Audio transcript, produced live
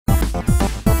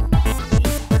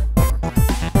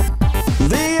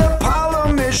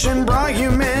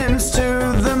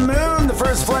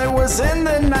in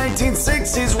the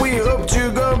 1960s, we hope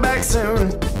to go back soon.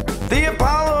 The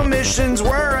Apollo missions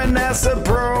were a NASA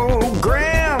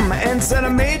program and set a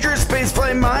major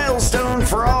spaceflight milestone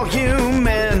for all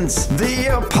humans.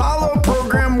 The Apollo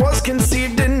program was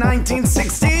conceived in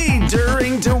 1960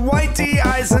 during Dwight D.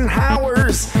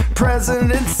 Eisenhower's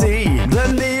presidency.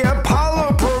 Then the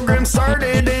Apollo program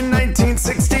started in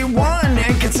 1961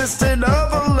 and consisted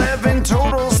of 11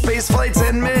 total spaceflights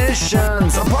and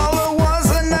missions. Apollo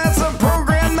was a NASA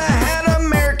program that had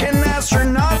American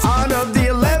astronauts. Out of the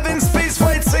 11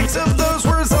 spaceflights, 6 of those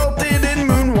resulted in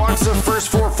moonwalks. The first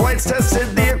 4 flights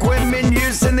tested the equipment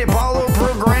used in the Apollo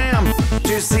program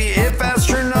to see if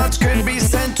astronauts could be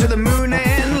sent to the moon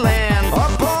and land.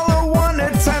 Apollo 1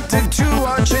 attempted to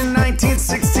launch in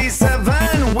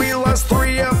 1967. We lost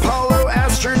 3 Apollo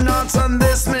astronauts on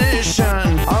this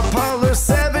mission. Apollo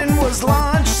 7 was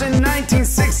launched in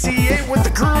 1968 with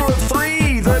a crew of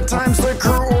 3. The times the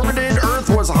crew orbited Earth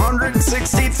was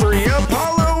 163.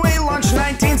 Apollo 8 launched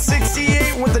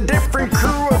 1968 with a different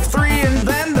crew of 3, and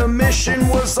then the mission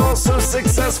was also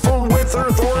successful with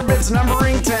Earth orbits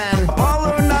numbering 10.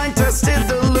 Apollo 9 tested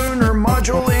the lunar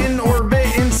module in orbit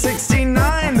in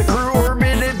 69. The crew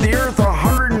orbited the Earth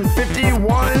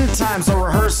 151 times. A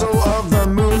rehearsal of the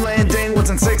moon landing was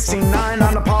in 69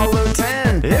 on Apollo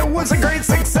 10. It was a great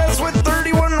success with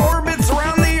 31 orbits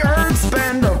around the Earth's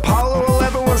bend. Apollo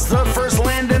 11 was the first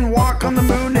land and walk on the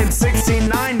moon in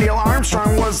 69. Neil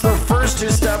Armstrong was the first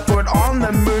to step foot on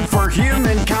the moon for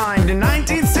humankind. In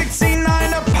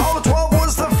 1969, Apollo 12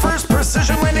 was the first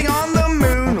precision landing on the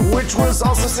moon, which was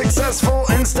also successful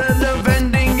instead of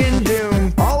ending in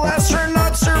doom. All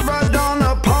astronauts survived on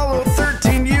Apollo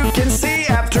 13. You can see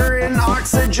after an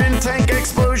oxygen tank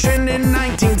explosion in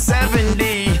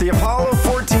 1970. The Apollo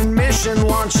 14 mission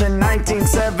launched in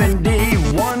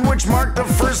 1971, which marked the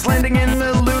first landing in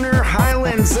the lunar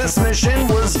highlands. This mission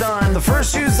was done. The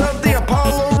first use